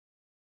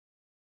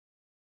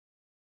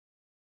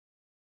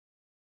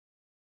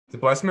It's a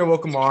blessing to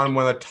welcome on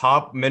one of the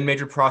top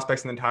mid-major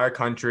prospects in the entire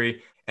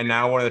country, and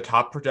now one of the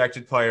top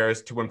projected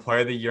players to win Player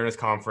of the Year in his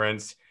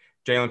conference,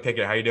 Jalen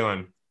Pickett. How you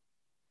doing?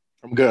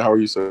 I'm good. How are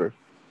you, sir?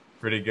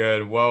 Pretty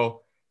good.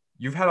 Well,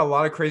 you've had a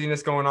lot of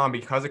craziness going on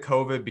because of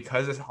COVID,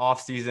 because of this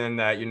off season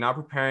that you're not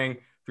preparing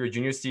for your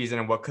junior season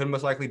and what could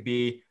most likely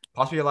be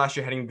possibly your last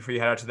year heading before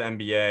you head out to the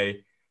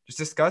NBA. Just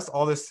discuss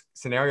all this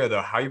scenario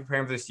though. How are you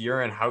preparing for this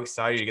year and how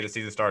excited you to get the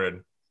season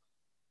started?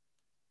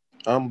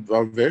 I'm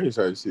very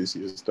excited to see the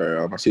season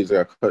start. My season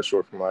got cut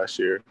short from last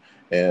year,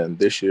 and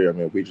this year, I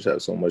mean, we just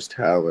have so much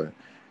talent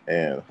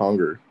and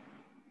hunger,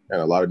 and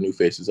a lot of new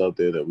faces out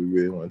there that we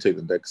really want to take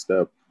the next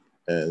step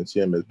and see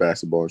them as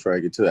basketball and try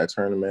to get to that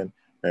tournament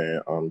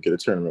and get a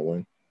tournament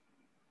win.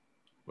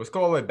 Let's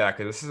go all the way back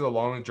because this is a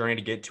long journey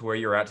to get to where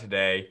you're at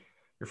today.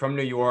 You're from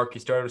New York. You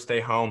started to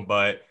stay home,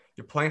 but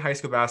you're playing high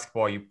school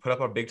basketball. You put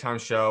up a big time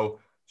show,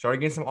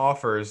 started getting some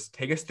offers.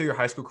 Take us through your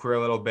high school career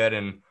a little bit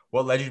and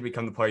what led you to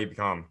become the player you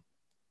become.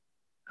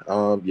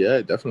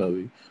 Yeah,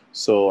 definitely.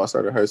 So I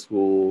started high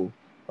school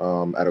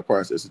at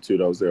Aquinas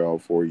Institute. I was there all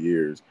 4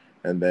 years,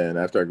 and then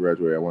after I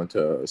graduated, I went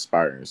to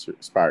Aspire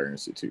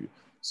Institute.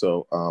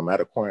 So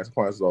at Aquinas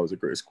is always a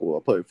great school. I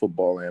played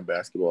football and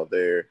basketball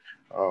there.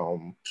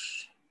 Um,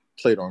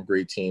 Played on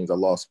great teams. I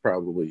lost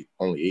probably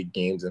only 8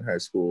 games in high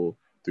school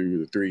through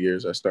the 3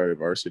 years I started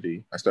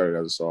varsity. I started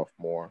as a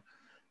sophomore.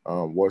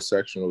 Won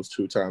sectionals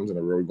 2 times in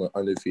a row. We went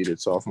undefeated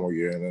sophomore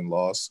year and then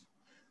lost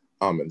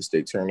in the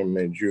state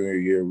tournament. Junior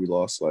year, we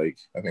lost I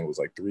think it was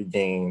like 3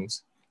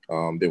 games.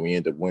 Then we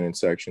ended up winning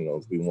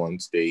sectionals. We won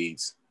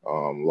states,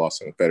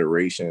 lost in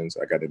federations.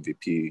 I got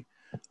MVP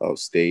of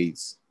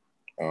states.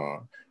 Uh,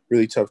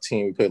 Really tough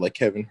team. We played like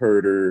Kevin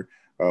Herter.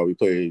 We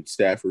played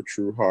Stafford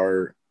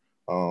Trueheart.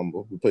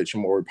 We played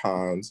Chamori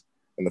Ponds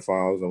in the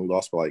finals, and we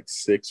lost by like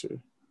 6.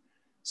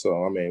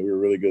 So, I mean, we were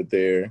really good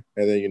there.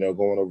 And then,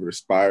 going over to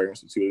Spire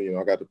Institute,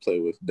 I got to play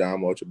with Don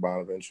Welch of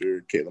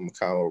Bonaventure, Caitlin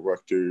McConnell of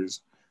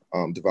Rutgers,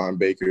 Devon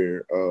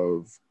Baker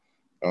of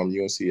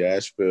UNC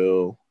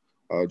Asheville,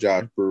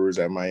 Josh Brewers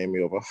at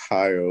Miami of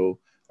Ohio.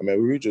 I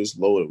mean, we were just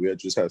loaded. We had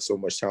just had so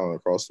much talent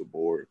across the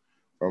board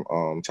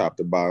from top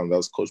to bottom. That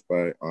was coached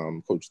by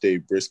Coach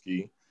Dave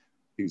Brisky.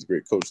 He was a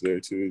great coach there,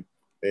 too.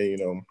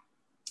 And,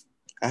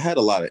 I had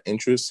a lot of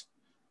interest,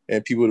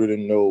 and people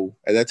didn't know.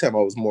 At that time, I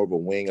was more of a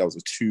wing. I was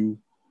a 2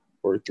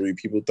 or 3.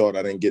 People thought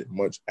I didn't get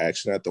much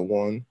action at the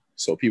 1,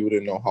 so people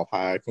didn't know how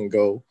high I can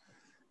go.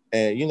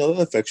 And that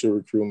affects your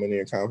recruitment and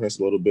your confidence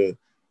a little bit,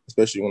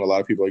 especially when a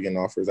lot of people are getting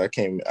offers. I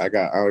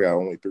got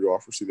only 3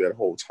 offers through that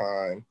whole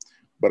time,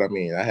 but I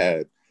mean,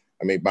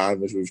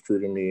 Bonaventure was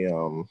recruiting me.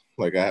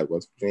 Like I had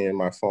West Virginia in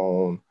my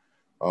phone.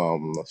 I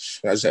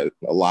just had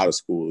a lot of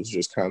schools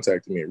just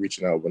contacting me and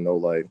reaching out with no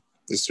like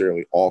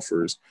necessarily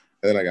offers.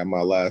 And then I got my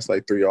last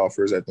like 3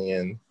 offers at the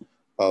end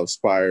of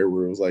Spire,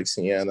 where it was like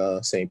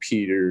Siena, St.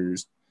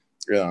 Peter's,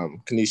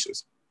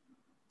 Canisius.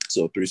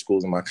 So 3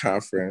 schools in my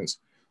conference.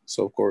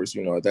 So of course,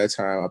 at that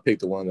time I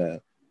picked the one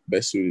that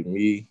best suited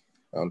me.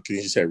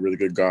 Canisius had really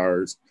good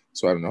guards,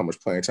 so I didn't know how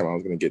much playing time I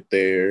was going to get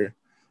there.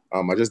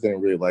 I just didn't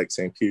really like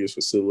St. Peter's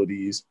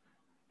facilities.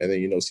 And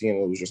then,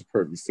 Siena was just a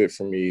perfect fit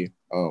for me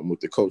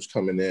with the coach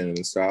coming in and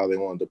the style they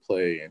wanted to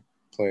play and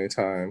playing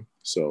time.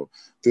 So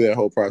through that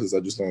whole process,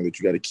 I just learned that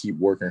you got to keep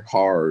working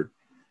hard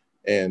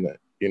and,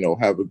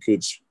 have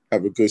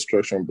a good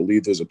structure and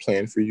believe there's a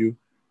plan for you.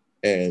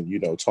 And,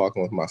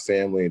 talking with my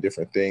family and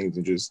different things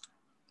and just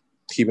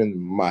keeping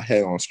my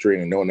head on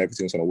straight and knowing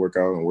everything's going to work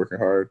out and working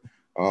hard.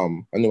 I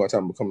knew my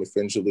time would come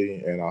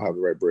eventually and I'll have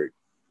the right break.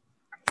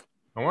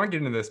 I want to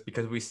get into this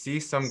because we see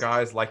some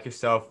guys like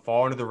yourself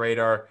fall under the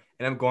radar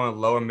and I'm going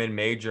low and mid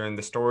major, and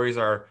the stories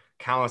are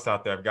countless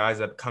out there of guys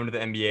that come to the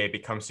NBA,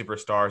 become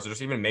superstars, or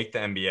just even make the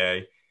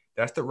NBA.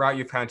 That's the route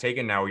you've kind of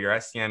taken now. You're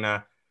at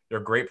Siena,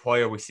 you're a great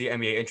player. We see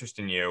NBA interest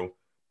in you,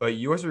 but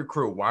you as a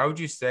recruit, why would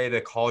you say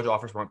that college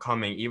offers weren't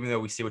coming, even though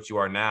we see what you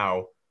are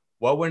now?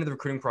 What went into the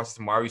recruiting process,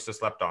 and why were you so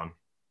slept on?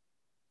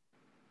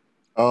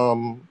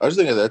 I just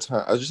think at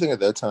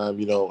that time,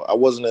 I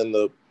wasn't in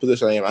the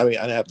position I am. I mean,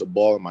 I didn't have the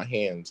ball in my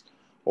hands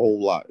a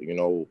whole lot,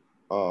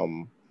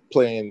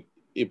 playing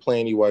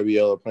playing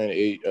EYBL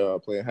or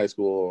playing high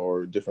school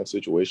or different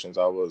situations.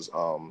 I was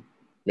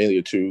mainly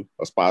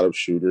a spot up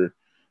shooter.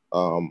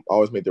 I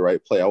always made the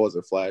right play. I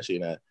wasn't flashy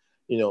in that,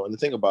 and the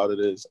thing about it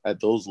is at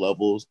those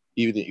levels,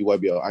 even in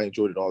EYBL, I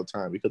enjoyed it all the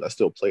time because I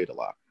still played a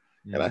lot.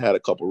 And I Mm. had a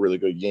couple really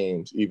good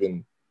games,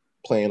 even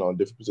playing on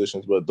different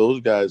positions. But those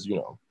guys,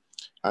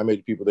 I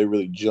made people, they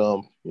really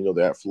jump,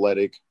 they're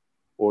athletic,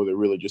 or they're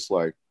really just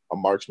like a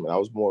marksman. I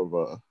was more of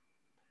a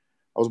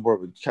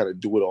kind of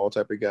do it all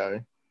type of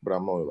guy, but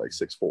I'm only like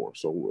 6'4",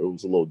 so it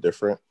was a little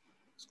different.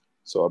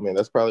 So I mean,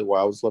 that's probably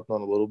why I was slept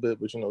on a little bit,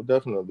 but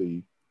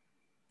definitely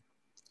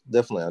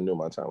I knew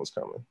my time was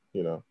coming.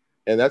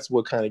 And that's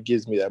what kind of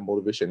gives me that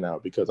motivation now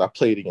because I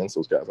played against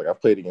those guys. Like I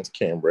played against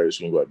Cam Reddish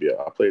and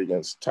UIBL. I played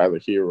against Tyler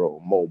Hero,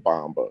 Mo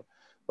Bamba.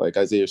 Like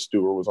Isaiah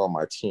Stewart was on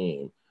my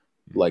team.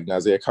 Like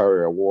Nazir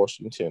Carter at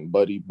Washington,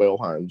 Buddy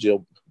Belheim,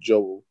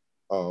 Joe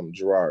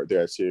Gerard,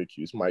 they're at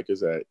Syracuse. Mike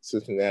is at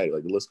Cincinnati.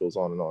 Like the list goes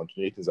on and on.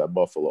 Nathan's at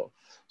Buffalo.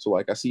 So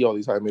like I see all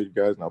these high major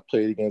guys, and I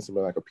played against them,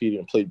 and I competed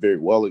and played very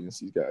well against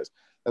these guys.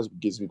 That's what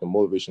gives me the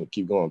motivation to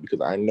keep going because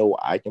I know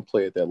I can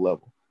play at that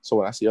level. So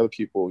when I see other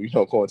people,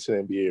 going to the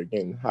NBA or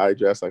getting high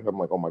drafts, like I'm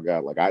like, oh my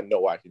god, like I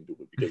know I can do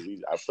it because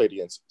I've played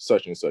against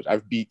such and such.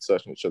 I've beat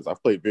such and such.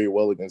 I've played very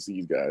well against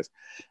these guys,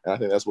 and I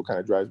think that's what kind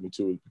of drives me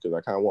to it because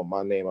I kind of want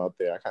my name out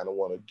there. I kind of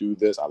want to do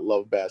this. I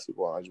love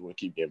basketball. I just want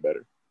to keep getting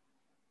better.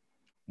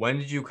 When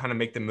did you kind of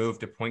make the move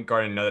to point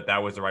guard and know that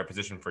that was the right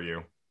position for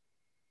you?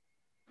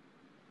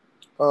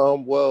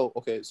 Well,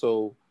 okay,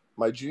 so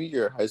my junior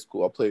year of high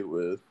school, I played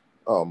with.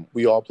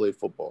 We all played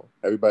football.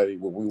 Everybody,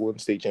 when we won the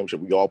state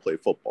championship, we all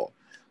played football.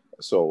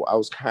 So I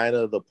was kind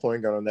of the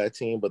point guard on that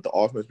team, but the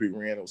offense we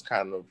ran, it was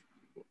kind of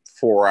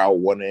 4 out,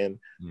 one in,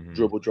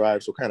 dribble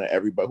drive. So kind of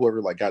everybody,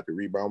 whoever like got the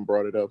rebound,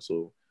 brought it up.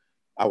 So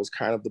I was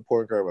kind of the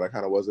point guard, but I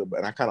kind of wasn't,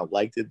 and I kind of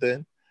liked it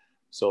then.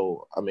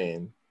 So I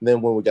mean,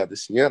 then when we got to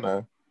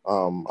Siena, I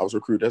was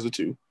recruited as a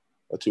two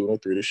and a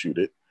three to shoot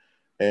it.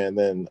 And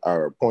then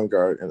our point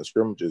guard in the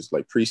scrimmages,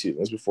 like preseason,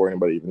 this before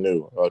anybody even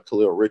knew,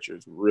 Khalil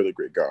Richards, really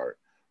great guard.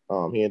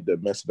 He ended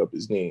up messing up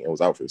his knee and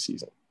was out for the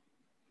season.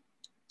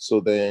 So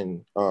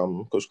then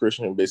Coach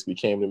Christian basically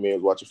came to me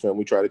and was watching film.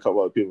 We tried a couple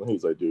other people, and he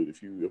was like, dude,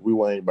 if we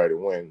want anybody to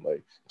win,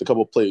 like the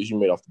couple of plays you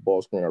made off the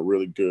ball screen are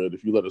really good.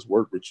 If you let us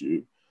work with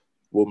you,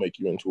 we'll make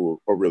you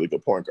into a really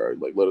good point guard.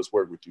 Like, let us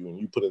work with you, and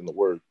you put in the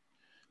work.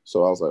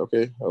 So I was like,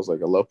 okay. I was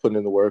like, I love putting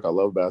in the work. I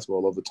love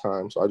basketball. I love the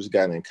time. So I just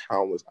got in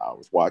countless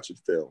hours watching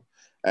film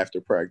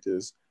after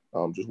practice,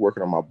 just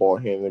working on my ball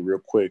handling real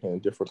quick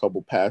and different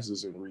couple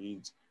passes and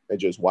reads and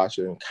just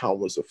watching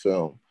countless of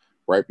film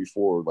right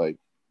before, like,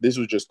 this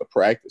was just the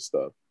practice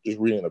stuff, just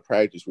reading the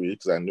practice read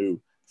because I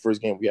knew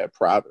first game we had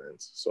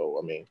Providence. So,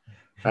 I mean,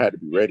 I had to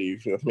be ready. You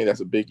know what I mean? That's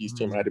a Big East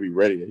team. I had to be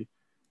ready.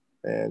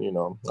 And,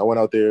 I went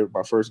out there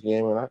my first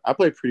game and I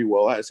played pretty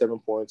well. I had 7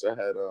 points. I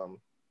had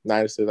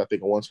 9 assists, I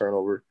think, and 1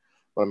 turnover.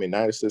 But I mean,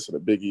 9 assists in a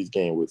Big East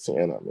game with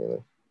Siena. I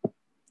mean,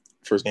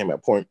 first game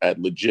at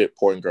legit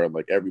point guard,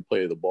 like every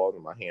play of the ball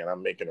in my hand,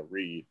 I'm making a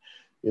read.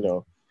 It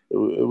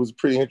was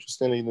pretty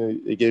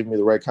interesting. It gave me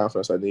the right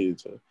confidence I needed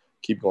to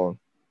keep going.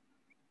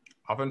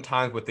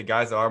 Oftentimes with the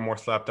guys that are more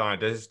slept on,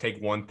 it does just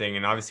take one thing.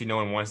 And obviously no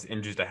one wants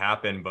injuries to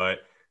happen, but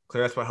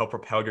clearly that's what helped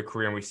propel your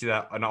career. And we see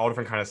that in all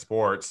different kind of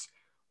sports.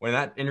 When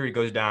that injury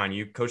goes down,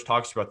 coach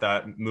talks about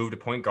that move to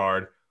point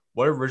guard.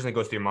 What originally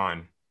goes through your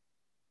mind?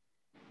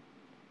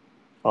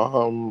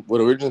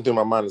 What originally through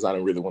my mind is I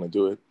didn't really want to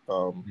do it.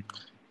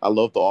 I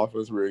love the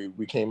offense where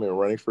we came in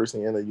running first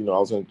and I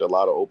was in a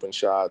lot of open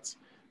shots.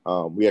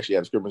 We actually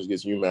had a scrimmage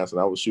against UMass, and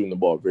I was shooting the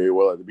ball very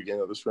well at the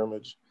beginning of the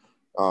scrimmage.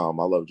 I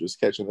love just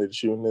catching it and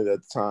shooting it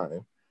at the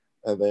time.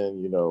 And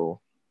then, what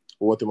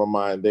went through my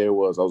mind there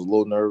was I was a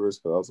little nervous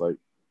because I was like,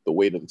 the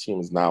weight of the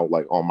team is now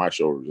like on my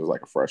shoulders as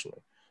like a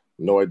freshman.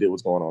 No idea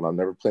what's going on. I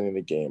never played in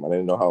the game. I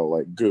didn't know how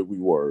like good we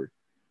were.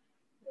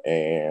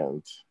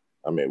 And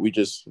I mean,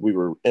 we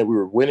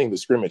were winning the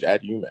scrimmage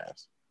at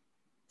UMass.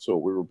 So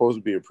we were supposed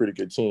to be a pretty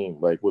good team,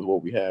 like with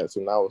what we had.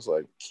 So now it's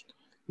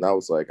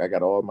like I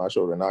got all on my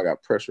shoulder. Now I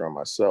got pressure on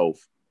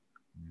myself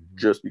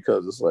just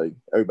because it's like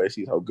everybody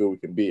sees how good we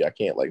can be. I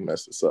can't like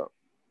mess this up,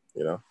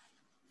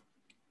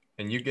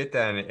 And you get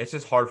that, and it's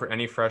just hard for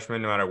any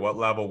freshman, no matter what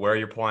level, where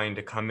you're playing,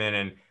 to come in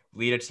and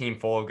lead a team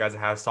full of guys that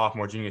have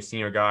sophomore, junior,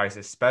 senior guys,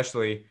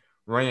 especially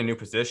running a new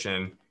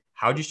position.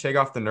 How'd you shake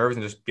off the nerves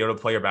and just be able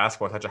to play your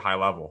basketball at such a high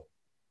level?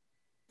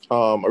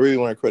 I really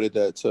want to credit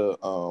that to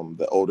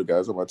the older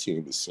guys on my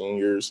team, the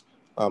seniors.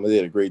 They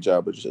did a great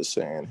job of just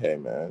saying, hey,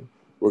 man,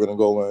 we're going to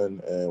go in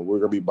and we're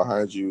going to be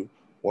behind you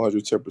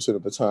 110%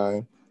 of the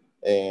time.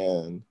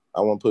 And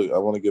I want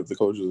to give the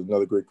coaches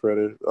another great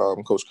credit.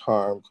 Coach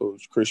Carm,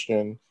 Coach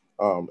Christian,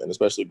 and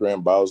especially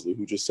Graham Bowsley,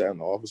 who just sat in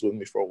the office with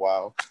me for a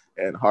while,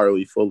 and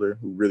Harley Fuller,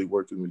 who really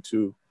worked with me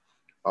too.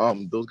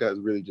 Those guys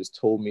really just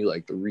told me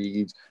like the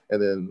reads.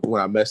 And then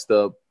when I messed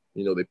up,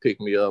 they picked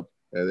me up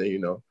and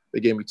then, they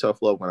gave me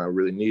tough love when I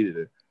really needed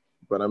it.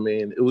 But I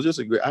mean, it was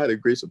just I had a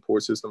great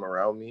support system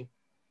around me.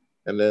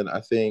 And then I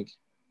think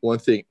one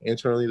thing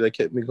internally that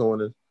kept me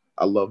going is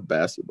I love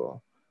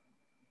basketball.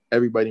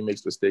 Everybody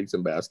makes mistakes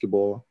in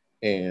basketball.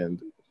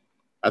 And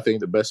I think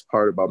the best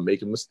part about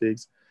making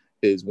mistakes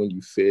is when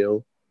you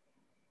fail,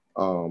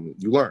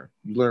 you learn.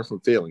 You learn from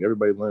failing.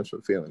 Everybody learns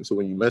from failing. So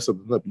when you mess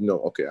something up,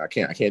 okay, I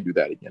can't do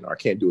that again, or I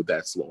can't do it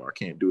that slow, or I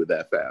can't do it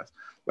that fast.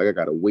 Like I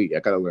gotta wait.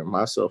 I gotta learn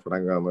myself, and I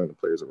gotta learn the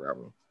players around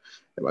me.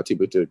 And my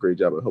teammates did a great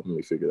job of helping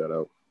me figure that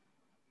out.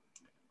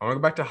 I want to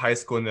go back to high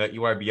school in the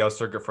EYBL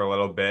circuit for a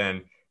little bit.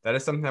 And that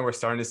is something that we're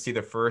starting to see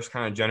the first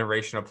kind of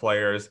generation of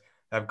players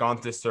that have gone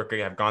through this circuit,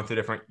 have gone through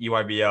different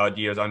EYBL,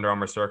 Adidas, Under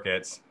Armour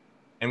circuits.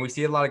 And we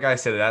see a lot of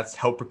guys say that that's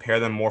helped prepare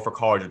them more for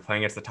college and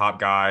playing against the top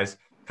guys,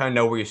 kind of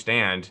know where you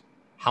stand.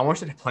 How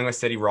much did playing with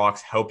City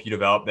Rocks help you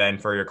develop then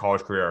for your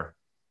college career?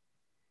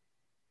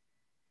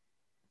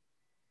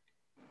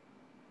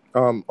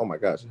 Oh my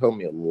gosh, it helped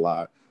me a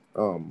lot.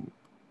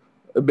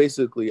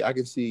 Basically, I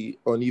can see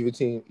on even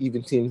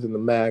teams in the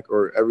MAC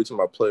or every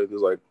time I play,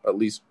 there's like at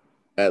least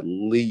at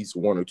least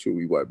one or two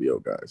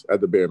EYBL guys,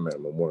 at the bare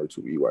minimum, one or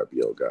two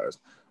EYBL guys.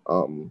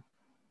 Um,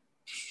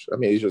 I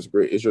mean, it's just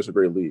great. It's just a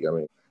great league. I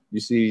mean, you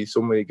see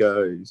so many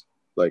guys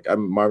like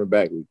Marvin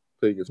Bagley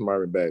played against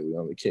Marvin Bagley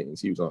on the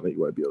Kings. He was on the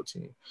EYBL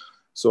team.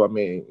 So I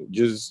mean,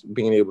 just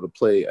being able to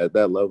play at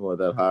that level, at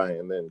that high,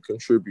 and then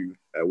contribute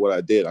at what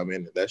I did. I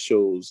mean, that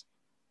shows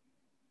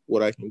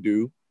what I can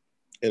do,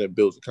 and it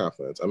builds the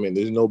confidence. I mean,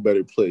 there's no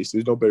better place,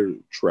 there's no better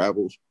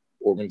travel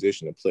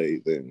organization to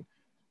play than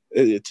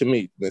to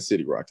me than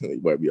City Rock and the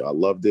EYBL. I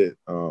loved it.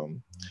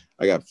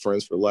 I got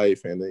friends for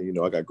life, and then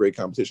I got great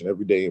competition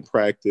every day in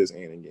practice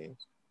and in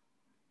games.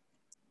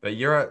 The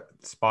year at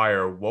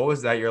Spire, what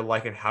was that year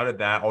like, and how did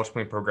that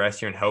ultimately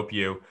progress you and help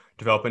you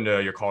develop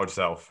into your college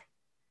self?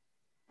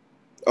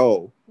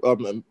 Oh, I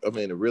mean,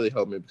 it really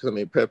helped me because I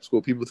mean, prep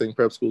school. People think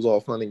prep school is all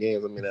fun and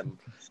games. I mean, at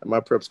my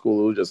prep school,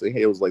 it was just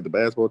it was like the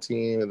basketball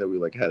team, and then we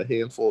like had a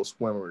handful of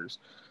swimmers,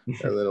 and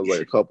then it was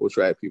like a couple of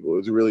track people. It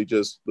was really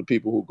just the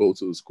people who go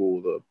to the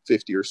school, the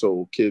 50 or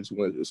so kids who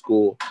went to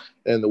school,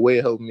 and the way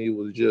it helped me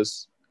was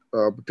just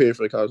prepare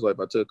for the college life.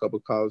 I took a couple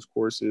of college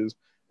courses,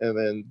 and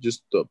then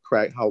just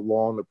how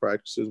long the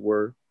practices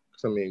were.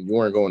 Because I mean, you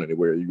weren't going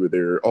anywhere; you were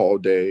there all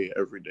day,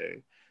 every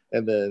day,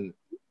 and then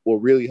what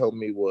really helped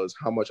me was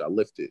how much I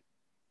lifted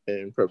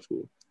in prep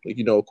school. Like,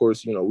 of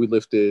course, we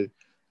lifted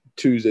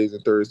Tuesdays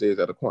and Thursdays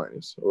at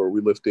Aquinas, or we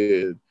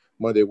lifted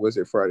Monday,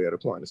 Wednesday, Friday at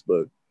Aquinas.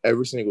 But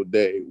every single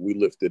day we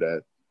lifted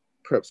at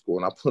prep school.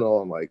 And I put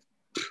on like,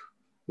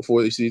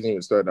 before the season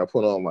even started, I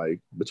put on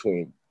like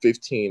between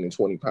 15 and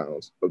 20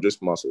 pounds of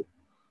just muscle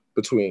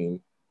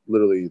between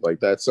literally like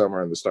that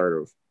summer and the start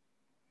of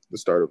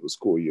the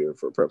school year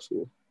for prep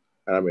school.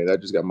 And I mean,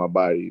 that just got my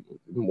body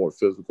more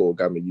physical,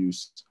 got me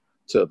used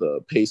to the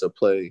pace of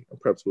play in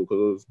prep school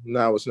because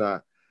now it's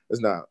not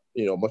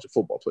a bunch of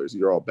football players.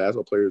 These are all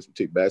basketball players who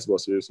take basketball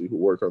seriously, who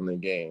work on their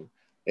game,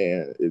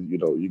 and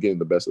you're getting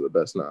the best of the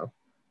best now.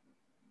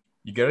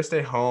 You get to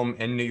stay home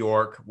in New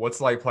York.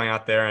 What's it like playing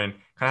out there and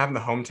kind of having the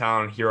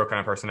hometown hero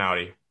kind of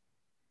personality?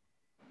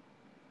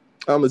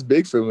 It's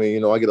big for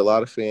me. I get a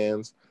lot of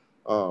fans,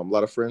 a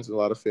lot of friends, and a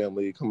lot of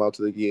family come out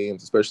to the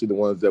games, especially the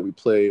ones that we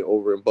play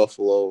over in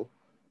Buffalo,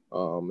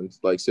 and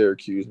like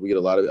Syracuse. I get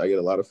a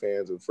lot of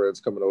fans and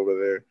friends coming over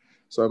there.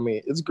 So I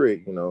mean, it's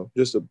great,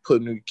 just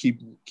to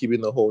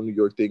keeping the whole New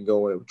York thing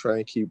going, try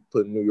and keep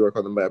putting New York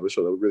on the map and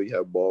show that we really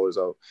have ballers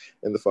out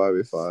in the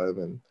 5A5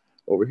 and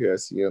over here at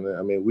Siena.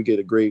 I mean, we get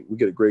a great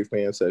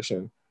fan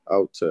section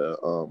out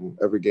to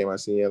every game at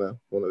Siena,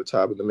 one of the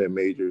top of the mid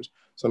majors.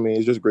 So I mean,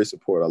 it's just great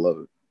support. I love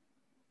it.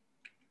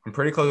 I'm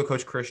pretty close with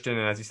Coach Christian,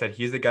 and as you said,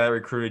 he's the guy that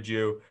recruited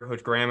you.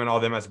 Coach Graham and all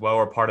them as well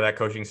were part of that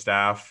coaching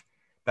staff.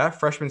 That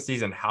freshman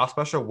season, how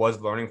special was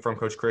learning from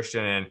Coach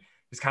Christian and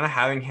just kind of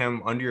having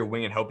him under your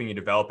wing and helping you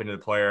develop into the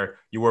player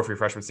you were for your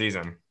freshman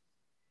season?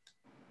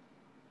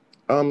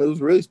 It was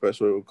really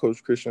special.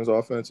 Coach Christian's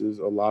offense is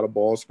a lot of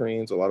ball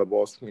screens, a lot of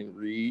ball screen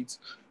reads,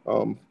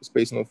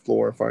 spacing the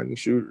floor and finding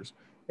shooters.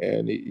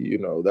 And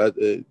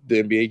the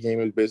NBA game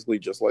is basically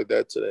just like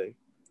that today.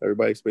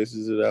 Everybody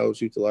spaces it out,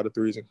 shoots a lot of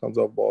threes, and comes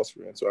off ball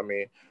screen. So I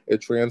mean,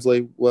 it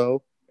translates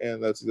well,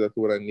 and that's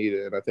exactly what I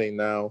needed. And I think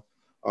now,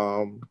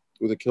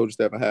 with the coach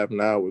staff I have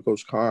now with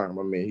Coach Carm,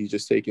 I mean, he's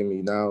just taking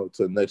me now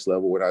to the next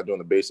level. We're not doing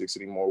the basics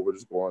anymore. We're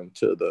just going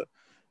to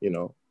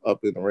the, up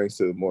in the ranks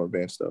to the more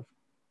advanced stuff.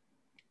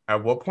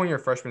 At what point in your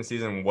freshman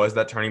season was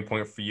that turning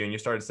point for you and you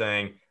started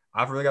saying,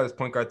 I've really got this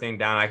point guard thing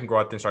down. I can go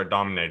out there and start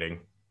dominating?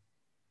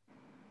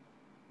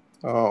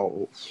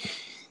 Oh,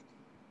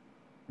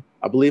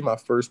 I believe my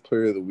first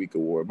Player of the Week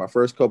award. My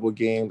first couple of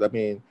games. I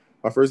mean,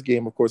 my first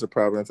game, of course, at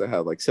Providence, I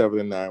had like 7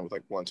 and 9 with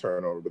like one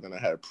turnover. But then I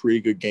had a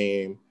pretty good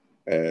game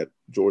at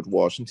George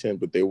Washington,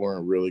 but they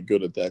weren't really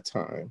good at that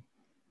time.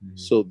 Mhm.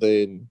 So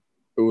then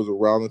it was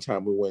around the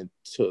time we went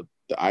to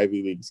the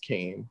Ivy Leagues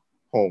came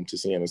home to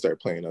Siena and started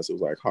playing us. It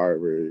was like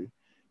Harvard,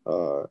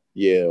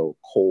 Yale,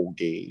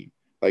 Colgate,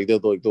 like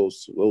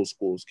those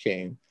schools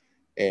came.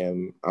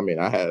 And I mean,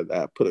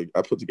 I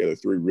put together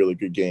 3 really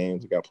good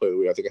games. I got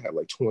played. I think I had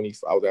like 20.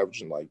 I was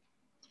averaging like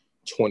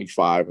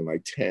 25 and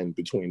like 10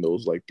 between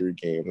those like 3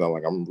 games. And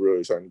I'm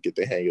really starting to get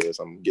the hang of this.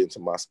 I'm getting to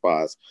my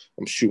spots.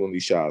 I'm shooting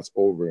these shots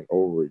over and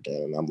over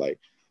again. And I'm like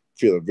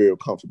feeling very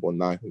comfortable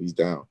knocking these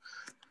down.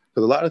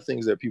 Because a lot of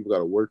things that people got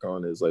to work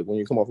on is like when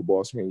you come off a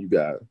ball screen, you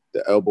got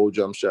the elbow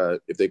jump shot.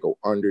 If they go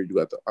under, you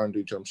got the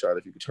under jump shot.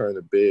 If you can turn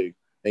the big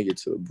and get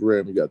to the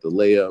brim, you got the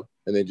layup.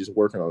 And then just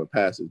working on the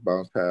passes,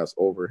 bounce pass,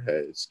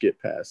 overhead, skip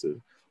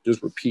passes,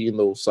 just repeating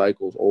those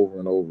cycles over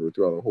and over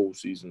throughout the whole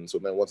season. So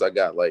then once I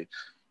got like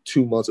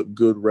 2 months of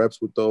good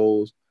reps with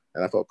those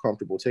and I felt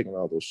comfortable taking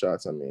all those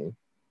shots, I mean,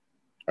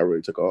 I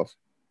really took off.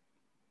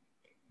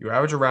 You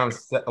average around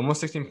almost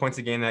 16 points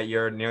a game that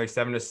year, nearly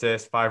 7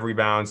 assists, 5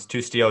 rebounds,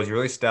 2 steals. You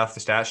really stuffed the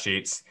stat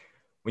sheets.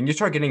 When you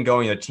start getting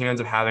going, the team ends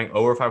up having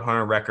over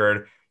 500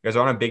 record. You guys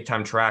are on a big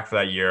time track for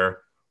that year.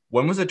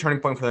 When was the turning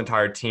point for the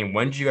entire team?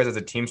 When did you guys as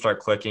a team start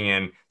clicking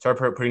and start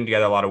putting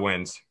together a lot of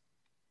wins?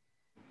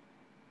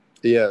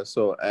 Yeah,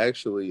 so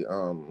actually,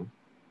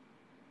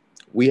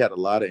 we had a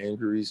lot of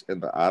injuries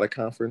in the out of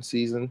conference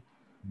season.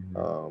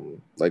 Mhm.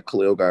 Like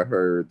Khalil got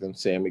hurt, then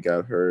Sammy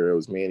got hurt. It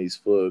was Manny's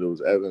foot. It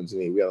was Evans'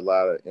 knee. We had a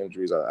lot of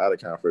injuries out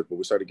of conference, but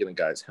we started getting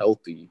guys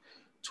healthy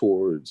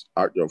towards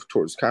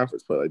towards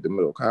conference play, like the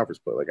middle conference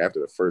play, like after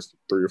the first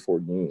 3 or 4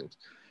 games,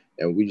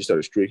 and we just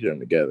started streaking them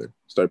together,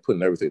 started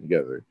putting everything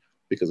together.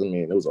 Because I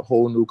mean, it was a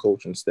whole new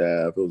coaching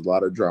staff. It was a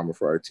lot of drama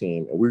for our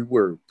team, and we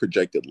were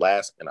projected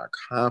last in our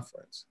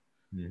conference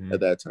at Mhm.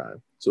 that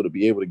time. So to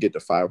be able to get to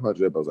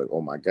 500, I was like,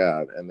 oh my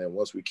god! And then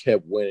once we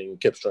kept winning,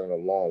 kept stringing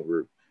along,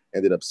 we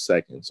ended up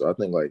second. So I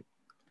think like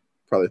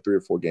probably 3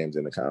 or 4 games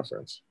in the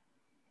conference.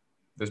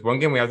 There's one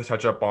game we have to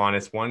touch up on.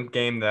 It's one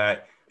game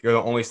that you're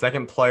the only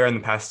second player in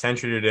the past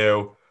century to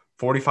do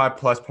 45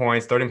 plus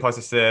points, 13 plus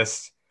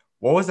assists.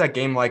 What was that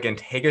game like? And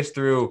take us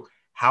through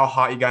how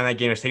hot you got in that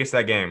game. Just take us to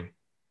that game.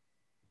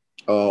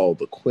 Oh,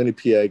 the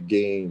Quinnipiac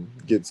game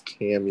gets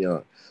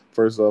Camion.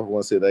 First off, I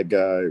want to say that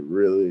guy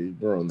really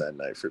ruined that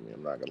night for me.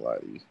 I'm not gonna lie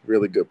to you.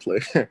 Really good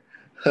player.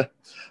 We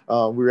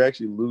were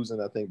actually losing,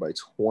 I think, by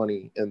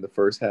 20 in the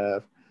first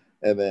half,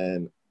 and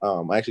then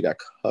I actually got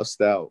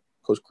cussed out.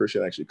 Coach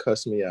Christian actually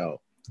cussed me out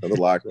in the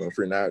locker room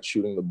for not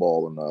shooting the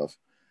ball enough,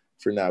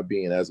 for not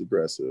being as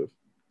aggressive.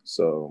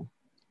 So,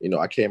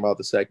 I came out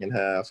the second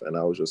half and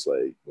I was just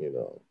like,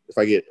 if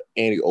I get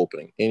any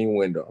opening, any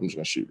window, I'm just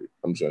gonna shoot it.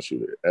 I'm just gonna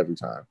shoot it every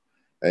time.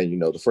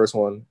 And the first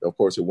one, of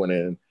course, it went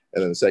in,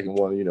 and then the second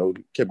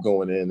one, kept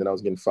going in. Then I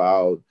was getting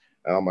fouled,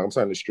 and I'm like, I'm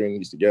starting to string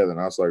these together,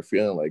 and I started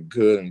feeling like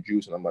good and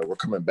juice, and I'm like, we're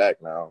coming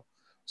back now.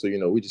 So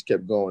we just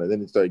kept going, and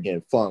then it started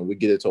getting fun. We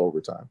get it to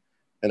overtime,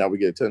 and now we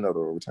get it to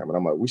another overtime, and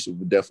I'm like, we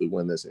should definitely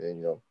win this.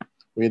 And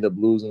we ended up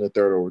losing the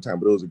third overtime,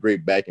 but it was a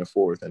great back and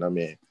forth. And I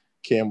mean,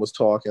 Cam was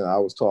talking, I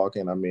was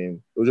talking. I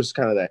mean, it was just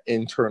kind of that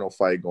internal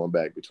fight going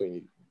back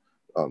between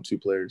two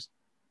players.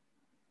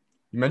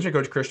 You mentioned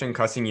Coach Christian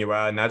cussing you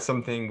out, and that's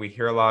something we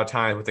hear a lot of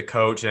times with the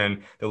coach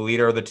and the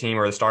leader of the team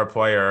or the star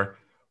player.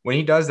 When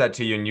he does that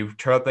to you and you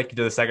turn up like you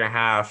did the second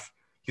half,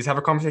 you just have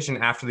a conversation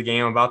after the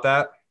game about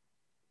that.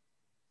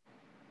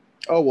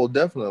 Oh well,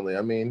 definitely.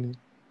 I mean,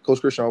 Coach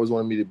Christian always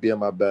wanted me to be at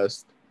my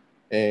best,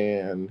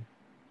 and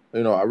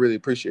I really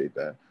appreciate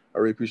that. I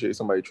really appreciate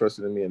somebody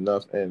trusting in me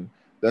enough, and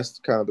that's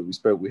kind of the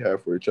respect we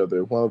have for each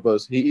other. If one of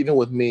us, even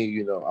with me,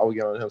 I would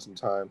get on him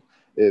sometimes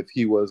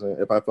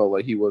if I felt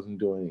like he wasn't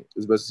doing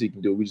as best as he can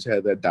do. We just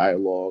had that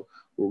dialogue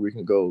where we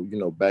can go,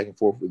 back and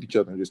forth with each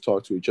other and just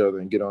talk to each other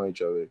and get on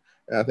each other.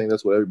 And I think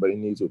that's what everybody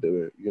needs with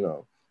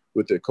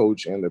their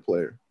coach and their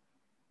player,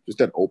 just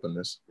that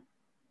openness.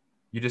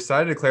 You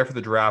decided to declare for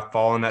the draft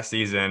following that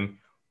season.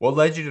 What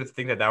led you to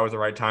think that that was the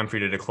right time for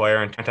you to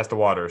declare and test the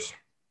waters?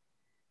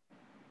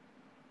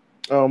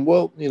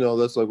 Well,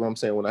 that's like what I'm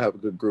saying when I have a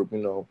good group.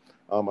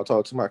 I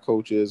talk to my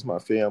coaches, my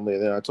family,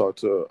 and then I talk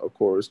to, of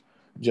course,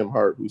 Jim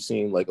Hart, who's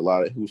had a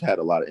lot of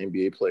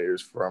NBA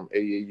players from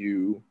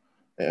AAU,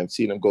 and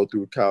seen them go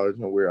through college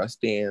and where I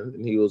stand.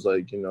 And he was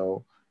like, you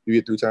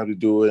get 3 times to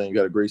do it, and you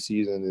got a great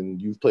season,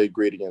 and you've played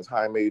great against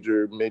high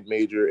major, mid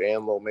major,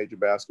 and low major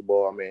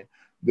basketball. I mean,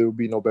 there would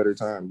be no better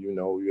time.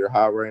 You're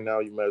hot right now.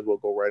 You might as well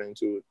go right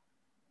into it.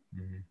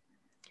 Mhm.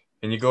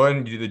 And you go ahead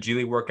and do the G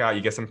League workout,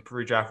 you get some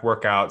pre-draft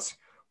workouts.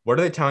 What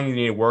are they telling you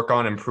need to work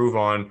on, improve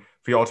on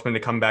for you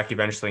ultimately to come back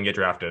eventually and get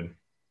drafted?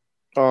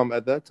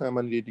 At that time,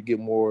 I needed to get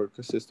more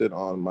consistent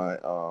on my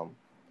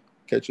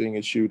catching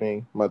and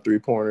shooting, my 3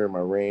 pointer, my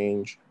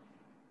range.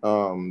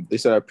 They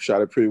said I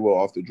shot it pretty well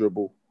off the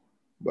dribble,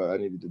 but I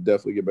needed to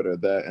definitely get better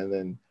at that. And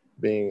then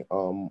being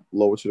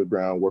lower to the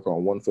ground, work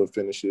on 1 foot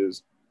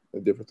finishes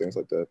and different things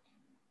like that.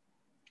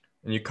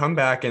 And you come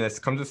back and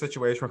it comes to a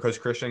situation where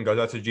Coach Christian goes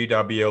out to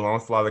GW along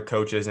with a lot of the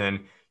coaches and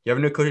you have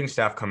a new coaching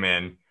staff come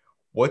in.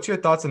 What's your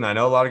thoughts on that? I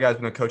know a lot of guys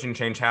when the coaching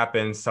change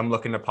happens, some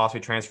looking to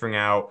possibly transferring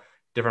out,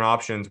 different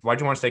options. Why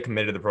do you want to stay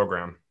committed to the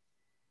program?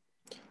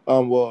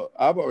 Well,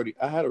 I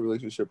had a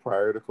relationship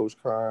prior to Coach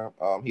Khan.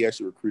 He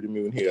actually recruited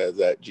me when he was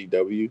at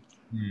GW,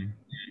 Hmm.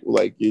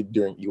 like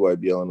during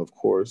EYBL, and of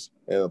course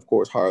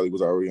Harley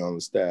was already on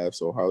the staff,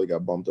 so Harley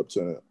got bumped up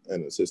to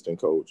an assistant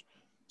coach.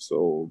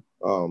 So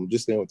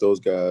just staying with those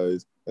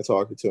guys and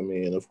talking to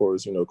me, and of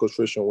course Coach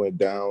Christian went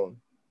down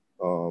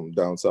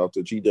south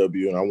to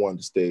GW, and I wanted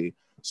to stay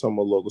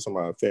somewhat local so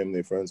my family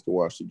and friends could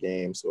watch the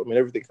game. So I mean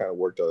everything kind of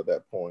worked out at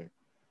that point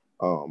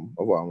of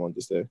why I wanted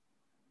to stay.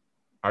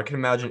 I can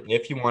imagine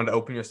if you wanted to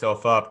open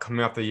yourself up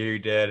coming off the year you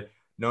did,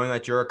 knowing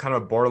that you're kind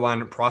of a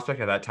borderline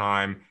prospect at that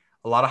time,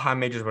 a lot of high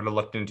majors would have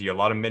looked into you, a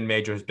lot of mid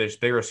majors,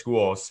 bigger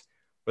schools.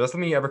 Was that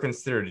something you ever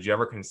considered? Did you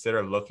ever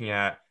consider looking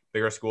at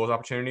bigger schools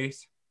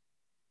opportunities?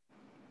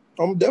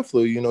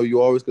 Definitely,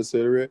 you always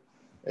consider it,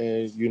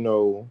 and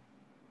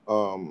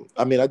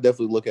I mean, I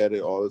definitely look at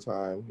it all the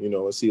time,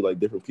 and see like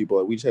different people.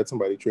 Like we just had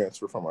somebody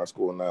transfer from our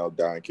school now,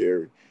 Don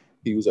Carey.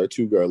 He was our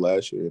 2 guard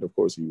last year, and of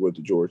course, he went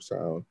to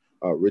Georgetown.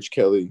 Rich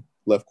Kelly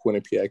left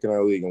Quinnipiac in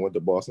our league and went to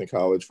Boston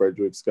College.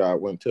 Frederick Scott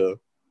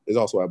is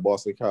also at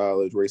Boston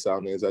College. Ray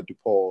Salmon is at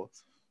DePaul.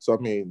 So I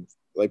mean,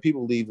 like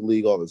people leave the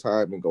league all the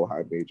time and go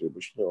high major,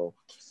 but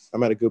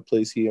I'm at a good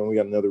place here, and we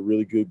got another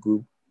really good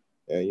group,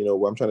 and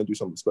I'm trying to do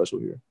something special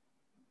here.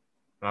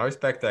 And I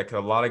respect that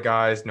because a lot of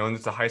guys, knowing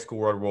that the high school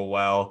world real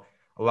well,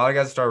 a lot of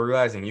guys start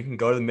realizing you can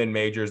go to the mid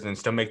majors and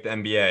still make the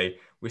NBA.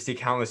 We see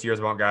countless years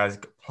about guys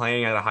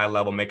playing at a high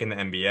level, making the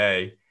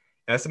NBA. And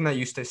that's something that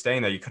you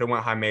staying there. You could have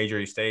went high major.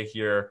 You stay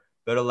here,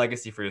 build a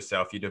legacy for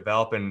yourself. You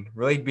develop and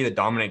really be the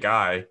dominant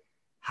guy.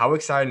 How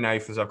excited now are you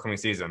for this upcoming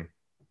season?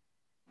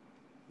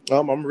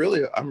 I'm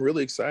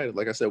really excited.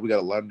 Like I said, we got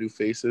a lot of new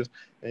faces,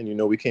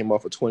 and we came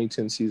off a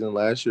 2010 season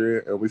last year,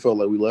 and we felt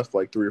like we left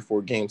like 3 or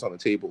 4 games on the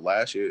table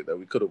last year that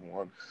we could have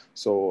won.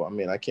 So I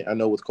mean, I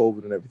know with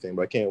COVID and everything,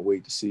 but I can't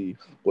wait to see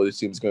what this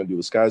team's going to do.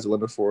 The sky's the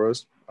limit for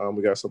us.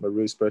 We got something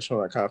really special,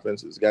 and our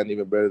confidence has gotten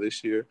even better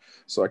this year.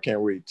 So I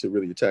can't wait to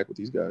really attack with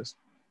these guys.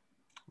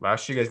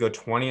 Last year, you guys go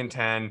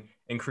 20-10,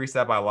 increase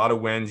that by a lot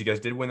of wins. You guys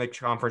did win the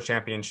conference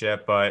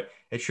championship, but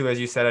it's true, as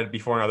you said it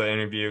before in other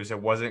interviews,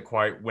 it wasn't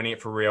quite winning it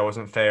for real,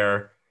 wasn't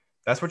fair.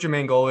 That's what your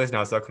main goal is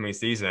now this upcoming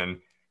season.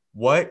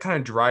 What kind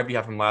of drive do you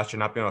have from last year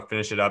not being able to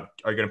finish it up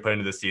are you going to put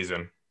into this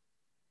season?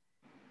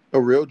 A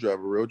real drive,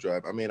 a real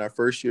drive. I mean, our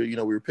first year, we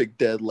were picked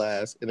dead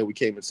last, and then we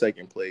came in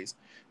second place,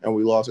 and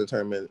we lost in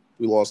tournament.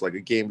 We lost like a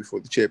game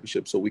before the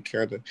championship, so we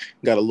kind of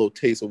got a little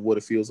taste of what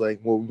it feels like,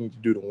 what we need to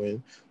do to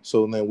win.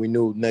 So then we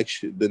knew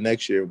the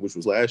next year, which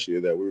was last year,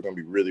 that we were going to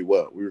be really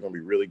well. We were going to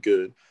be really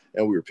good,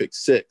 and we were picked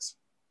sixth.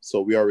 So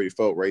we already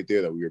felt right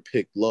there that we were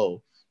picked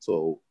low.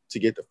 So to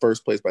get the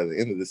first place by the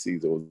end of the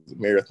season was a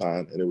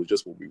marathon, and it was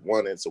just what we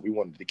wanted. So we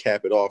wanted to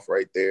cap it off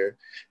right there,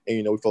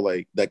 and we felt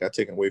like that got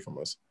taken away from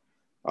us.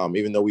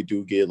 Even though we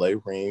do get like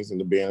rings and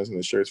the banners and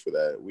the shirts for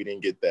that, we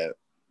didn't get that.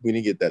 We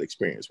didn't get that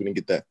experience. We didn't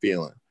get that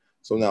feeling.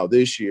 So now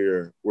this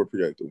year we're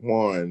projected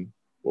one,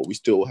 but we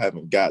still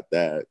haven't got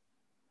that.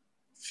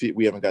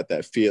 We haven't got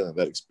that feeling,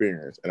 that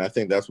experience, and I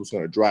think that's what's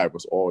going to drive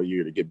us all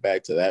year to get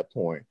back to that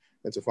point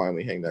and to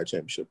finally hang that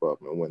championship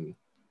up and win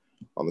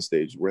on the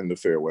stage. We're in the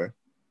fairway.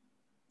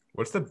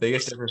 What's the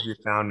biggest difference you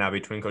found now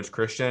between Coach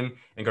Christian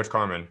and Coach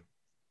Carmen?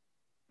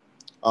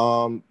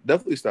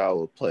 Definitely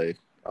style of play.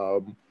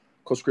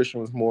 Coach Christian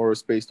was more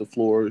space the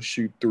floor,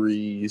 shoot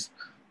threes,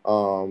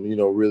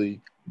 really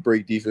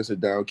break defenses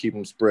down, keep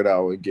them spread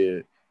out, and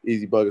get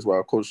easy buckets.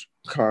 While Coach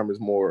Carmen is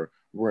more,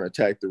 we're going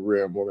to attack the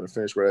rim, we're going to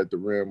finish right at the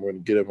rim, we're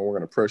going to get them, and we're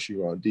going to pressure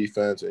you on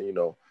defense, and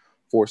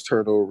force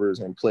turnovers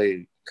and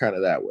play kind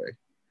of that way.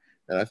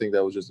 And I think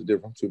that was just the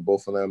difference between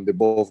both of them. They're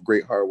both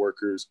great hard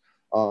workers.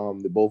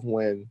 They both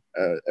win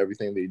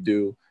everything they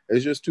do.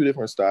 It's just two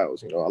different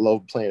styles. I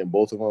love playing in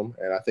both of them,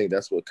 and I think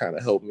that's what kind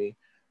of helped me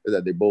is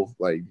that they both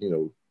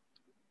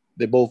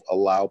they both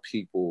allow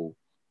people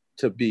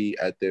to be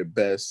at their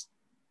best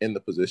in the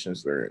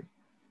positions they're in.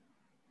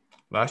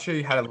 Last year,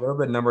 you had a little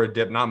bit of number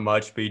dip, not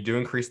much, but you do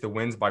increase the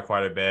wins by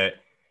quite a bit.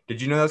 Did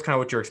you know that's kind of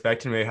what you're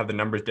expecting? Maybe have the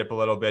numbers dip a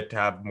little bit to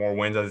have more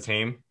wins as a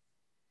team?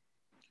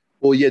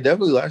 Well, yeah,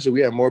 definitely last year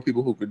we had more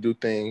people who could do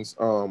things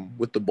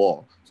with the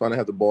ball. So I didn't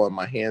have the ball in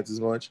my hands as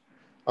much,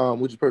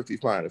 which is perfectly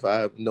fine. If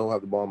don't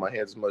have the ball in my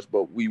hands as much,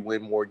 but we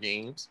win more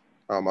games,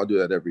 I'll do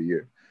that every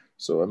year.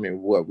 So, I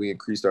mean, we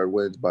increased our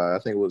wins by, I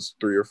think it was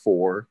 3 or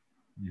 4.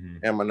 Mm-hmm.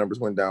 And my numbers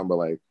went down by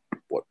like,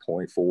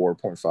 0.4,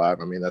 0.5.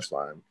 I mean, that's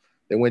fine.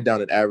 They went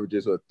down in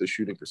averages, but the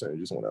shooting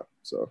percentages went up.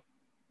 So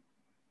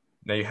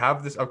now you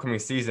have this upcoming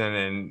season,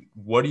 and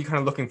what are you kind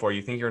of looking for?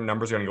 You think your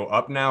numbers are going to go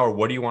up now, or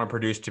what do you want to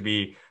produce to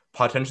be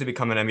potentially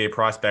become an NBA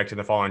prospect in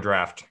the following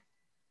draft?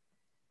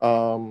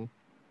 Not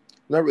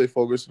really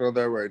focusing on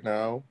that right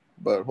now,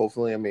 but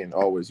hopefully, I mean,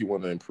 always you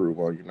want to improve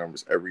on your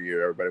numbers every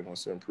year. Everybody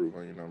wants to improve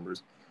on your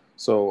numbers.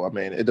 So, I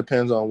mean, it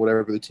depends on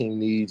whatever the team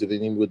needs. If they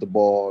need me with the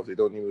ball, if they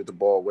don't need me with the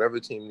ball, whatever the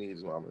team needs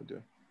is what I'm going to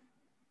do.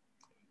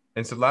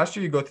 And so last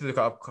year, you go through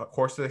the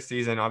course of the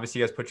season.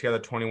 Obviously, you guys put together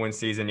a 20-win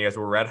season. You guys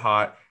were red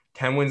hot,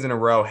 10 wins in a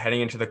row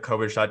heading into the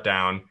COVID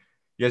shutdown.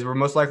 You guys were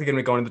most likely going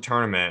to be going to the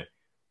tournament.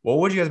 What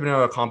would you guys been able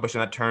to accomplish in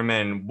that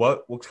tournament? And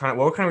what were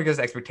kind of your guys'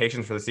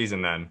 expectations for the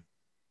season then?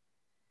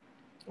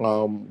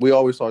 We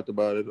always talked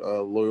about it.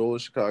 Loyola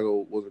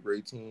Chicago was a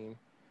great team.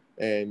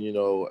 And,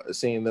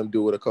 seeing them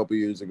do it a couple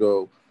years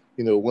ago,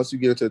 once you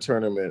get into a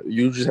tournament,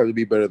 you just have to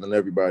be better than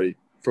everybody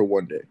for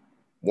one day,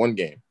 one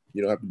game.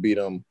 You don't have to beat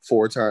them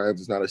 4 times.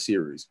 It's not a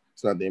series.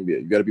 It's not the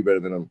NBA. You got to be better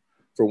than them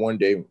for one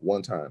day,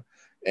 one time.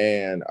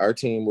 And our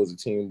team was a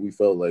team we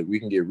felt like we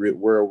can get rid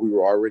where we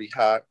were already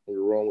hot. We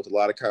were rolling with a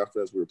lot of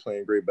confidence. We were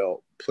playing great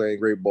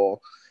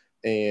ball.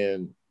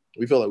 And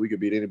we felt like we could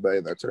beat anybody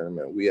in that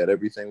tournament. We had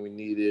everything we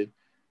needed.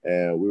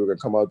 And we were going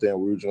to come out there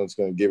and we were just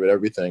going to give it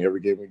everything,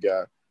 every game we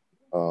got.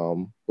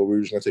 But we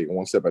were just going to take it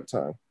one step at a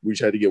time. We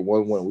just had to get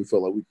one win. We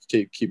felt like we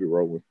could keep it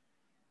rolling.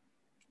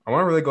 I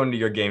want to really go into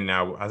your game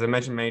now. As I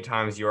mentioned many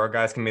times, your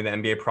guys can be the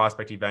NBA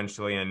prospect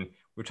eventually. And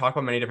we talked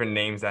about many different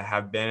names that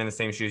have been in the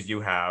same shoes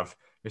you have.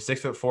 You're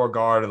 6'4"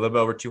 guard, a little bit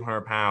over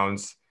 200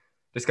 pounds.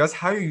 Discuss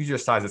how you use your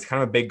size. It's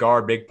kind of a big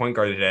guard, big point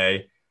guard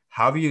today.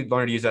 How have you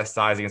learned to use that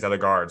size against other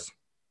guards?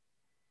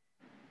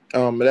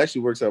 It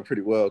actually works out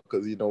pretty well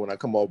because, when I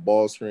come off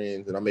ball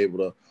screens and I'm able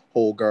to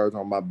hold guards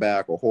on my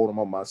back or hold them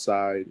on my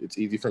side, it's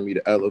easy for me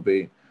to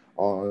elevate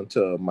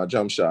onto my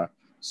jump shot.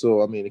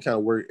 So, I mean,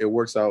 it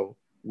works out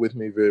with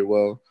me very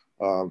well.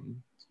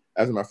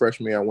 After my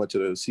freshman year, I went to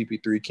the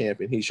CP3 camp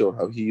and he showed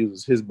how he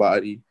uses his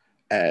body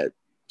at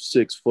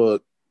 6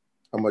 foot,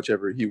 how much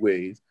ever he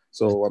weighs.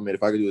 So I mean,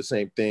 if I could do the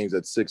same things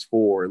at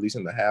 6'4", at least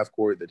in the half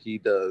court that he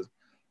does,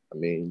 I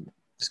mean,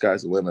 the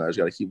sky's the limit. I just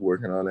got to keep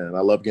working on it. And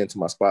I love getting to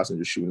my spots and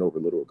just shooting over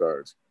little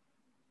guards.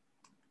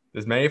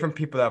 There's many different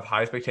people that have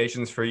high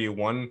expectations for you.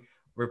 One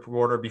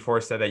reporter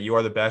before said that you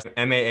are the best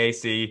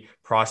MAAC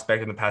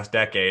prospect in the past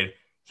decade.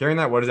 Hearing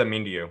that, what does that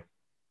mean to you?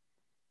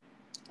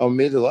 It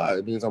means a lot.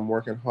 It means I'm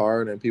working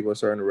hard and people are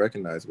starting to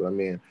recognize. But I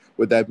mean,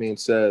 with that being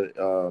said,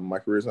 my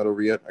career's not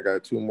over yet. I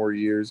got 2 more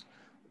years.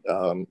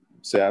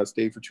 Say I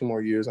stay for 2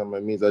 more years. It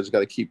means I just got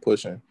to keep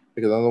pushing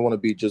because I don't want to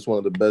be just one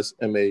of the best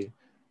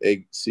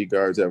MAAC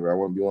guards ever. I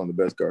want to be one of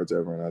the best guards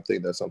ever. And I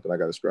think that's something I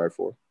got to strive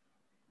for.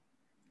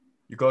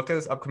 You look at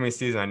this upcoming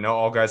season. I know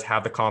all guys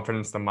have the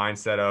confidence, the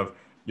mindset of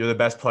you're the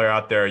best player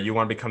out there. You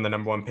want to become the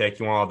number one pick.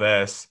 You want all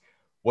this.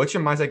 What's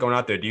your mindset going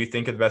out there? Do you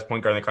think you're the best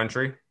point guard in the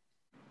country?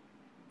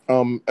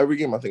 Every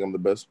game I think I'm the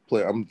best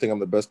player. I think I'm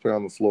the best player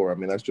on the floor. I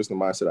mean, that's just the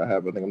mindset I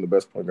have. I think I'm the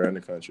best point guard in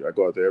the country. I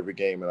go out there every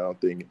game and I don't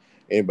think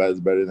anybody's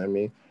better than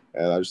me.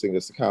 And I just think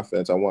that's the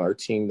confidence I want our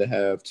team to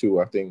have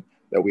too. I think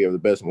that we have the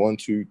best 1,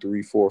 2,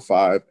 3, 4,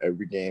 5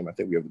 every game. I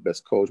think we have the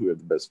best coach, we have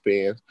the best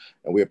fans,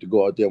 and we have to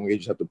go out there and we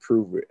just have to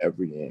prove it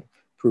every game.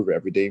 Prove it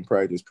every day in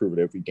practice, prove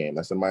it every game.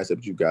 That's the mindset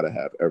that you gotta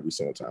have every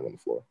single time on the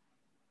floor.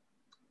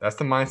 That's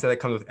the mindset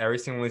that comes with every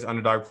single one of these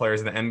underdog players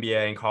in the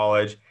NBA and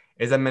college.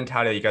 Is that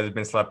mentality that you guys have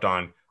been slept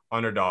on?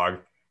 Underdog.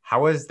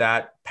 How has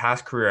that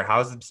past career, how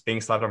has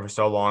being slept on for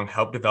so long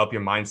helped develop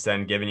your mindset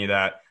and giving you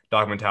that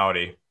dog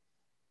mentality?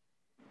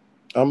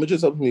 It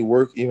just helps me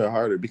work even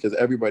harder because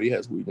everybody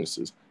has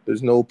weaknesses.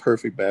 There's no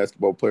perfect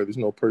basketball player. There's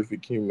no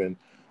perfect human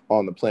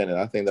on the planet.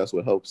 I think that's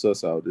what helps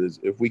us out is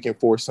if we can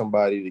force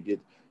somebody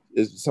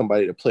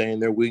to play in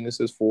their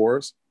weaknesses for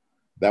us,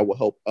 that will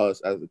help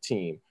us as a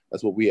team.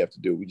 That's what we have to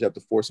do. We just have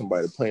to force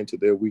somebody to play into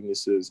their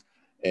weaknesses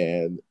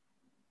and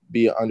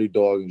be an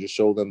underdog and just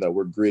show them that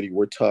we're gritty,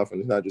 we're tough,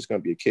 and it's not just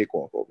going to be a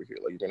cakewalk over here.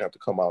 Like you're going to have to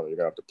come out and you're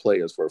going to have to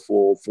play us for a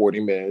full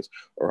 40 minutes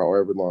or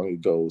however long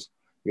it goes.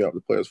 You have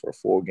to play us for a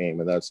full game,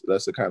 and that's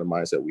the kind of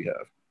mindset we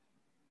have.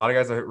 A lot of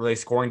guys are really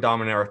scoring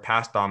dominant or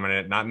pass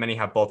dominant. Not many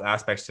have both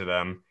aspects to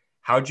them.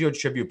 How would you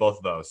attribute both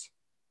of those?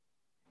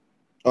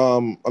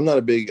 I'm not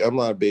a big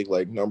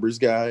like numbers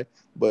guy,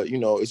 but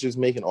it's just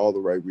making all the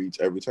right reads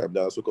every time.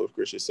 That's what Coach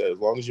Christian said. As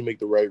long as you make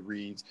the right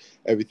reads,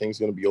 everything's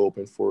going to be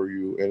open for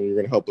you, and you're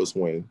going to help us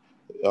win.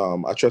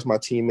 I trust my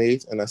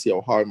teammates, and I see how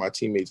hard my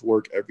teammates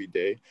work every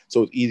day.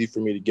 So it's easy for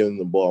me to give them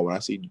the ball. When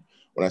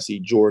I see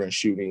Jordan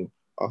shooting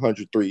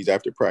 100 threes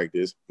after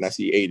practice, and I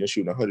see Aiden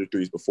shooting 100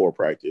 threes before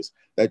practice,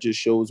 that just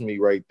shows me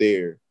right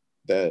there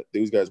that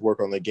these guys work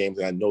on their games,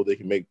 and I know they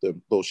can make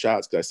those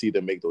shots because I see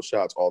them make those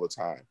shots all the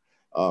time.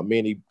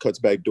 Manny cuts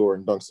back door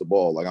and dunks the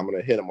ball. Like I'm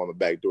gonna hit him on the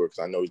back door because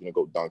I know he's gonna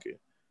go dunk it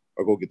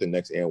or go get the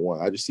next and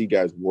one. I just see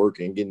guys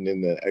working, getting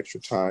in the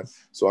extra time.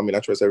 So I mean, I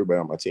trust everybody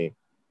on my team.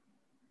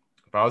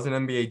 If I was an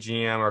NBA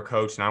GM or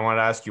coach and I wanted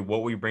to ask you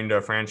what will you bring to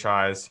a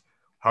franchise,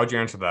 how would you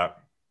answer that?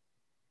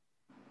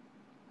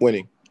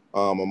 Winning.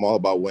 I'm all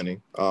about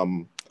winning.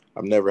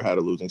 I've never had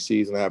a losing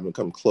season. I haven't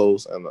come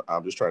close, and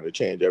I'm just trying to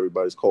change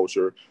everybody's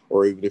culture.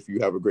 Or even if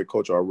you have a great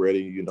coach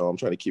already, I'm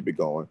trying to keep it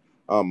going.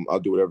 I'll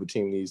do whatever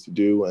team needs to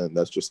do, and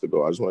that's just the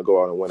goal. I just want to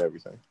go out and win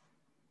everything.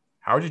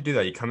 How would you do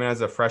that? You come in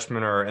as a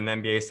freshman or in the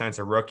NBA sense,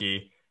 a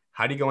rookie.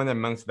 How do you go in there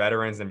amongst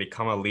veterans and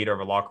become a leader of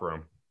a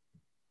locker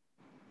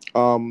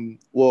room?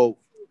 Well,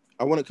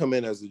 I want to come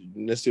in as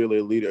necessarily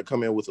a leader.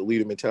 Come in with a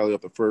leader mentality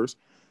off the first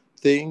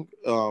thing.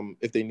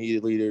 If they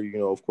need a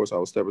leader, of course I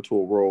will step into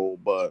a role.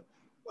 But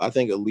I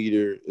think a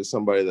leader is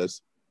somebody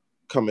that's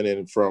coming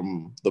in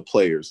from the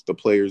players. The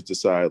players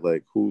decide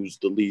like who's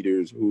the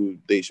leaders, who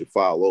they should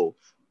follow,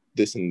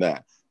 this and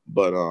that.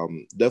 But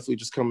definitely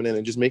just coming in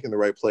and just making the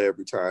right play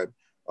every time.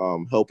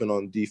 Helping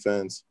on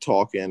defense,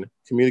 talking.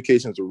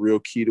 Communication is a real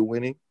key to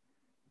winning.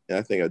 And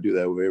I think I do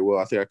that very well.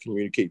 I think I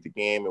communicate the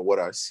game and what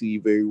I see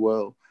very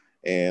well.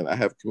 And I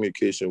have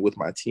communication with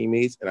my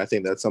teammates. And I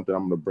think that's something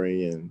I'm going to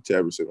bring in to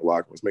every single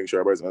locker room. Make sure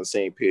everybody's on the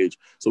same page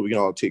so we can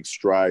all take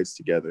strides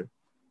together.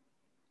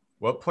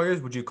 What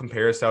players would you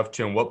compare yourself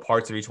to, and what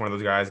parts of each one of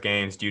those guys'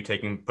 games do you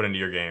take and put into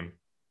your game?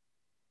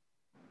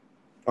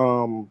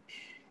 Um,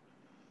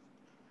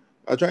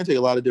 I try and take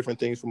a lot of different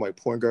things from like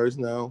point guards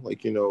now.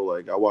 Like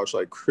I watch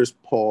like Chris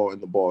Paul in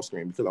the ball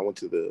screen because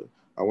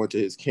I went to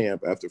his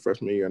camp after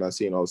freshman year and I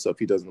seen all the stuff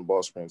he does in the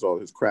ball screens, all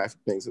his craft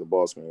things in the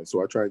ball screen.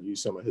 So I try to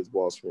use some of his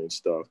ball screen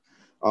stuff.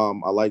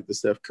 I like the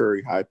Steph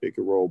Curry high pick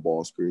and roll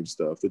ball screen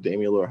stuff, the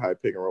Damian Lillard high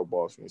pick and roll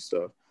ball screen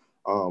stuff.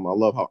 I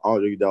love how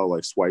Andre Iguodala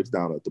like swipes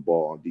down at the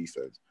ball on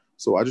defense.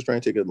 So I just try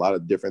and take a lot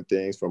of different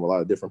things from a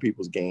lot of different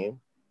people's game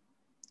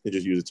and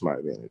just use it to my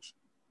advantage.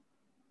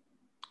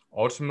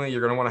 Ultimately,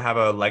 you're going to want to have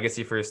a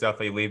legacy for yourself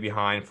that you leave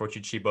behind for what you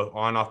achieve both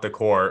on and off the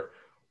court.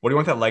 What do you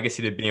want that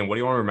legacy to be, and what do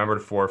you want to be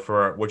remembered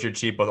for what you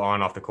achieve both on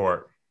and off the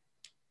court?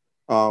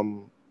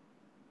 Um,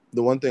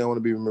 the one thing I want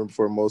to be remembered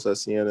for most at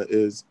Siena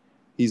is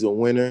he's a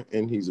winner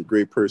and he's a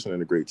great person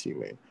and a great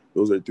teammate.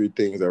 Those are three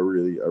things I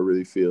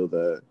really feel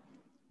that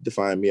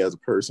define me as a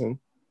person.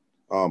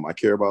 I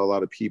care about a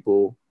lot of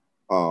people.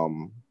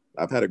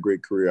 I've had a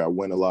great career. I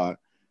win a lot,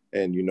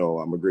 and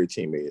I'm a great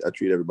teammate. I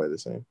treat everybody the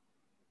same.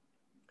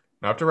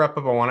 Now, to wrap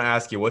up, I want to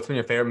ask you, what's been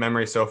your favorite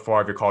memory so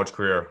far of your college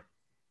career?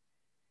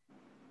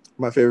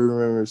 My favorite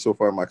memory so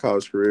far in my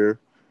college career.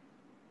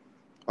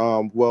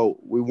 Well,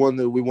 we won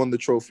the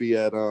trophy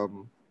at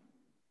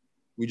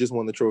we just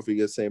won the trophy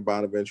against St.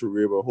 Bonaventure. We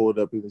were able to hold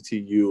it up in the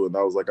TU, and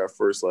that was like our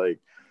first like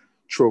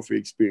trophy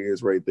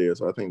experience right there.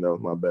 So I think that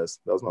was my best.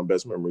 That was my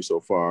best memory so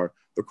far.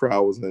 The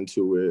crowd was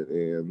into it,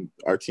 and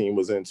our team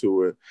was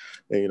into it,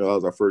 and that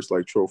was our first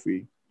like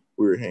trophy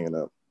we were hanging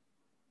up.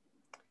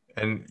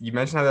 And you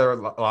mentioned how there are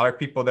a lot of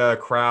people there,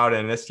 crowd,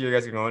 and this year you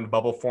guys are going to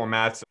bubble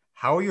formats.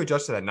 How are you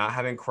adjusted to that, not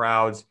having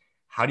crowds?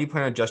 How do you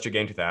plan to adjust your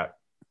game to that?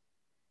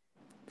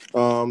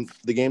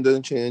 The game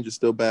doesn't change. It's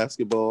still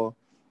basketball.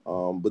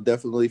 But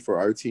definitely for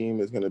our team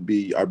is going to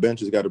be our bench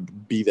has got to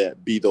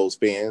be those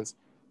fans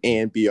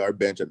and be our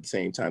bench at the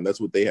same time.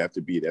 That's what they have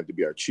to be. They have to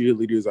be our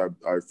cheerleaders,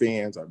 our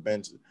fans, our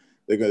bench.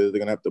 They're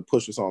gonna have to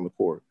push us on the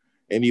court.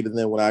 And even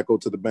then, when I go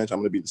to the bench, I'm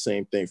going to be the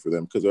same thing for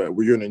them because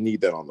we're going to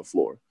need that on the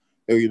floor.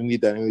 You're going to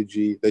need that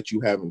energy that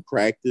you have in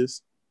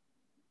practice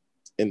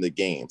in the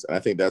games. And I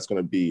think that's going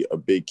to be a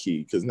big key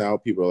because now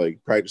people are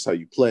like, practice how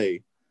you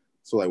play.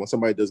 So like when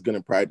somebody does good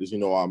in practice,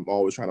 I'm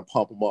always trying to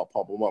pump them up.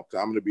 Because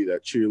I'm going to be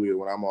that cheerleader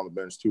when I'm on the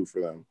bench too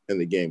for them in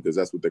the game because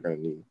that's what they're going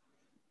to need.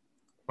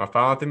 My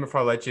final thing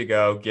before I let you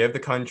go, give the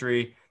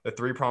country the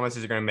three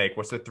promises you're going to make.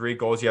 What's the three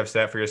goals you have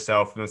set for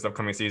yourself in this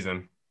upcoming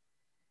season?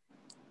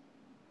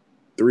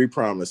 Three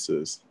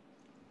promises.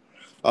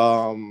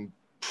 Um,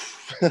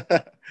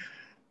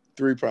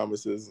 three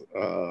promises.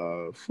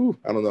 I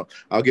don't know.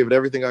 I'll give it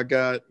everything I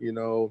got. We're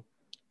going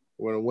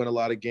to win a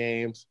lot of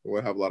games. We're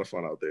going to have a lot of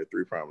fun out there.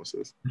 Three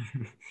promises.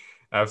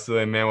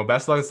 Absolutely, man. Well,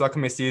 best of luck this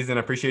upcoming season.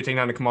 I appreciate you taking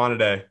time to come on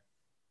today.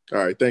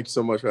 All right. Thank you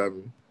so much for having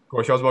me. Of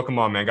course, you always welcome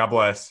on, man. God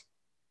bless.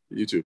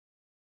 You too.